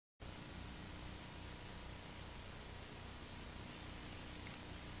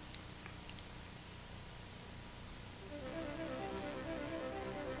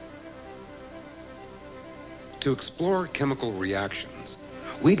To explore chemical reactions,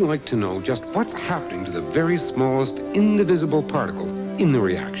 we'd like to know just what's happening to the very smallest indivisible particle in the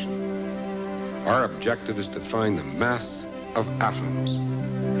reaction. Our objective is to find the mass of atoms,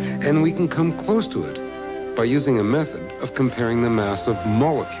 and we can come close to it by using a method of comparing the mass of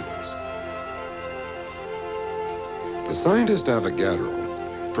molecules. The scientist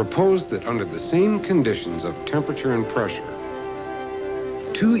Avogadro proposed that under the same conditions of temperature and pressure,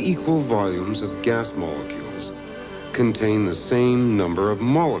 two equal volumes of gas molecules contain the same number of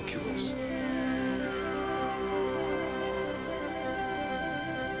molecules.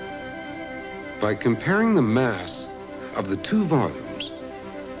 By comparing the mass of the two volumes,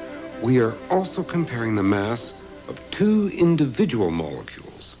 we are also comparing the mass of two individual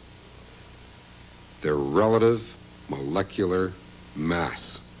molecules, their relative molecular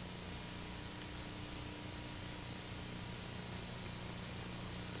mass.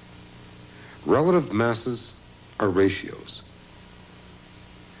 Relative masses are ratios,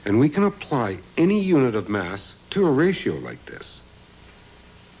 and we can apply any unit of mass to a ratio like this: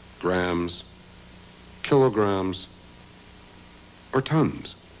 grams, kilograms, or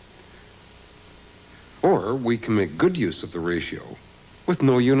tons. Or we can make good use of the ratio with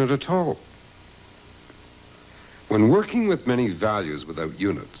no unit at all. When working with many values without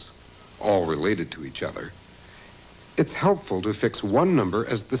units, all related to each other, it's helpful to fix one number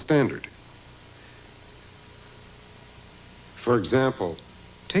as the standard. For example,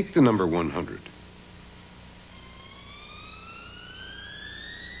 take the number 100.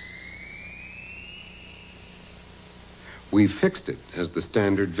 We've fixed it as the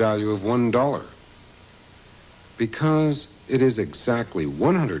standard value of $1 because it is exactly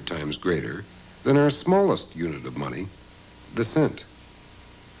 100 times greater than our smallest unit of money, the cent.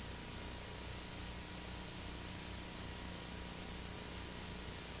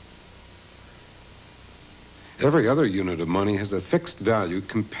 Every other unit of money has a fixed value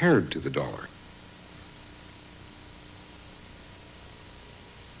compared to the dollar.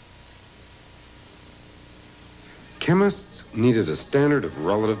 Chemists needed a standard of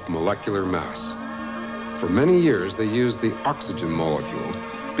relative molecular mass. For many years, they used the oxygen molecule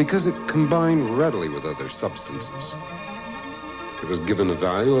because it combined readily with other substances. It was given a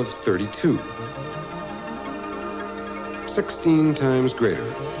value of 32, 16 times greater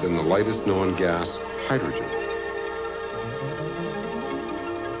than the lightest known gas, hydrogen.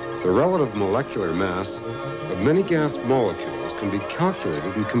 The relative molecular mass of many gas molecules can be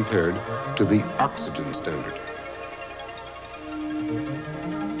calculated and compared to the oxygen standard.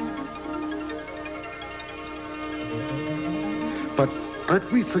 But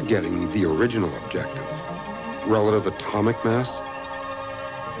aren't we forgetting the original objective, relative atomic mass?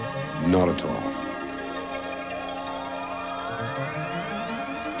 Not at all.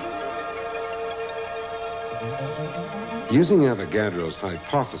 Using Avogadro's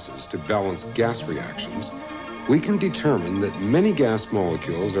hypothesis to balance gas reactions, we can determine that many gas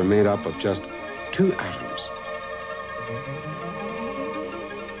molecules are made up of just two atoms.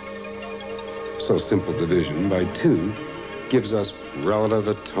 So simple division by 2 gives us relative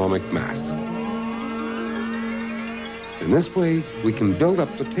atomic mass. In this way, we can build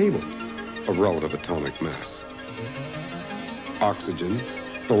up the table of relative atomic mass. Oxygen,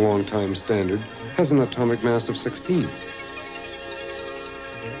 the long-time standard, has an atomic mass of 16.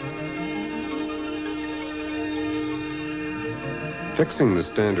 Fixing the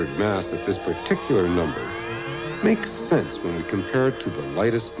standard mass at this particular number makes sense when we compare it to the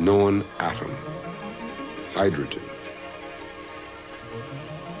lightest known atom, hydrogen.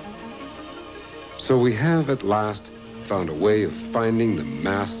 So we have at last found a way of finding the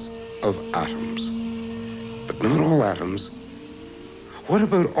mass of atoms. But not all atoms. What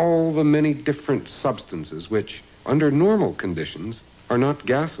about all the many different substances which, under normal conditions, are not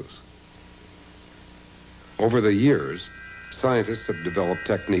gases? Over the years, scientists have developed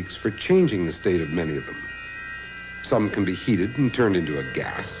techniques for changing the state of many of them. Some can be heated and turned into a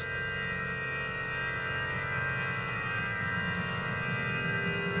gas.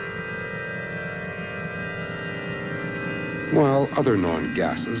 While other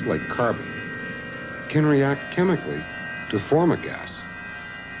non-gases, like carbon, can react chemically to form a gas.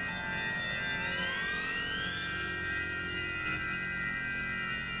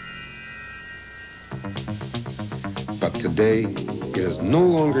 But today, it is no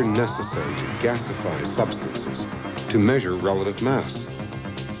longer necessary to gasify substances to measure relative mass.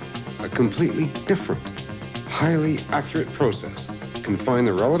 A completely different, highly accurate process can find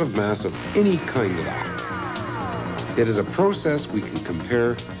the relative mass of any kind of atom. It is a process we can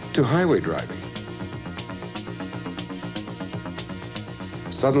compare to highway driving.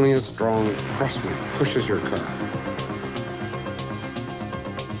 Suddenly a strong crosswind pushes your car.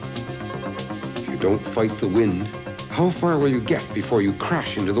 If you don't fight the wind, how far will you get before you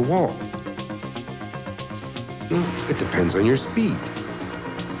crash into the wall? Well, it depends on your speed.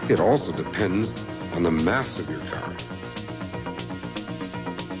 It also depends on the mass of your car.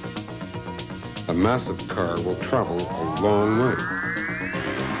 A massive car will travel a long way.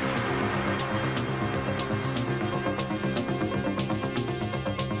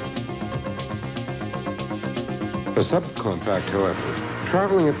 A subcompact, however,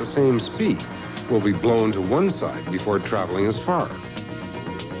 traveling at the same speed, will be blown to one side before traveling as far.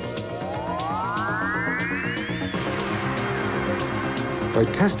 By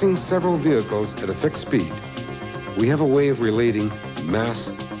testing several vehicles at a fixed speed, we have a way of relating mass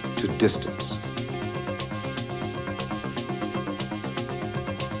to distance.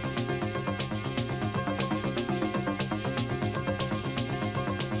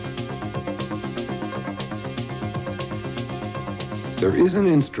 There is an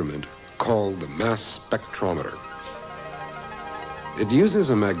instrument called the mass spectrometer. It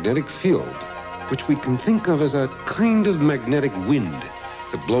uses a magnetic field, which we can think of as a kind of magnetic wind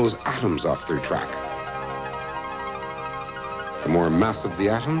that blows atoms off their track. The more massive the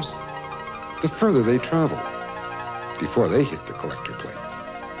atoms, the further they travel before they hit the collector plate.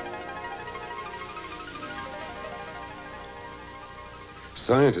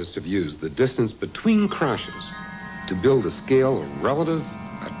 Scientists have used the distance between crashes to build a scale of relative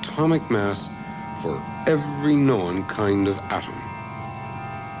atomic mass for every known kind of atom.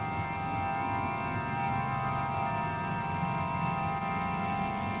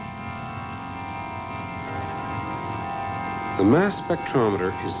 The mass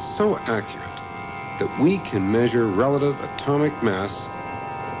spectrometer is so accurate that we can measure relative atomic mass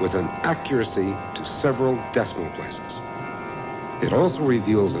with an accuracy to several decimal places. It also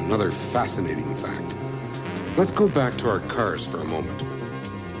reveals another fascinating fact. Let's go back to our cars for a moment.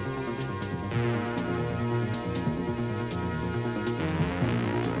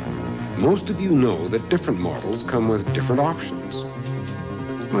 Most of you know that different models come with different options,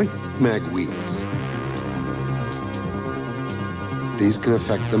 like mag wheels. These can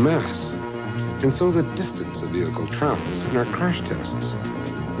affect the mass, and so the distance a vehicle travels in our crash tests.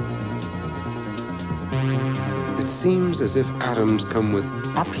 It seems as if atoms come with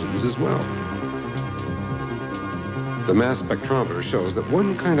options as well. The mass spectrometer shows that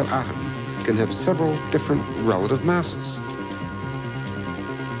one kind of atom can have several different relative masses.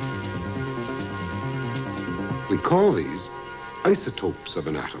 We call these isotopes of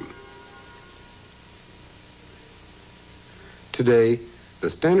an atom. Today, the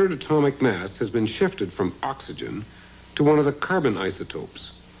standard atomic mass has been shifted from oxygen to one of the carbon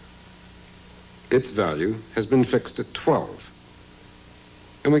isotopes. Its value has been fixed at 12,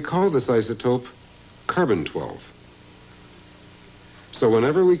 and we call this isotope carbon-12. So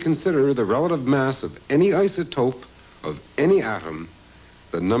whenever we consider the relative mass of any isotope of any atom,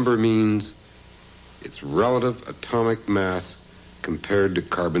 the number means its relative atomic mass compared to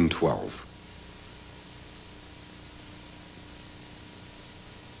carbon-12.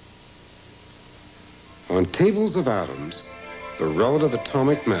 On tables of atoms, the relative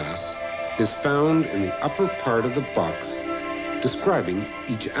atomic mass is found in the upper part of the box describing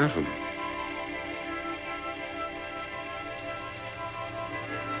each atom.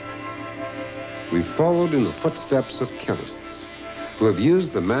 We've followed in the footsteps of chemists who have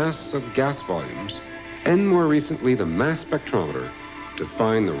used the mass of gas volumes and more recently the mass spectrometer to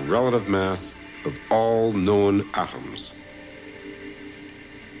find the relative mass of all known atoms.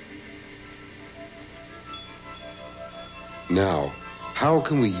 Now, how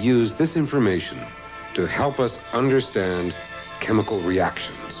can we use this information to help us understand chemical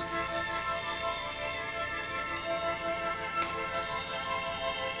reactions?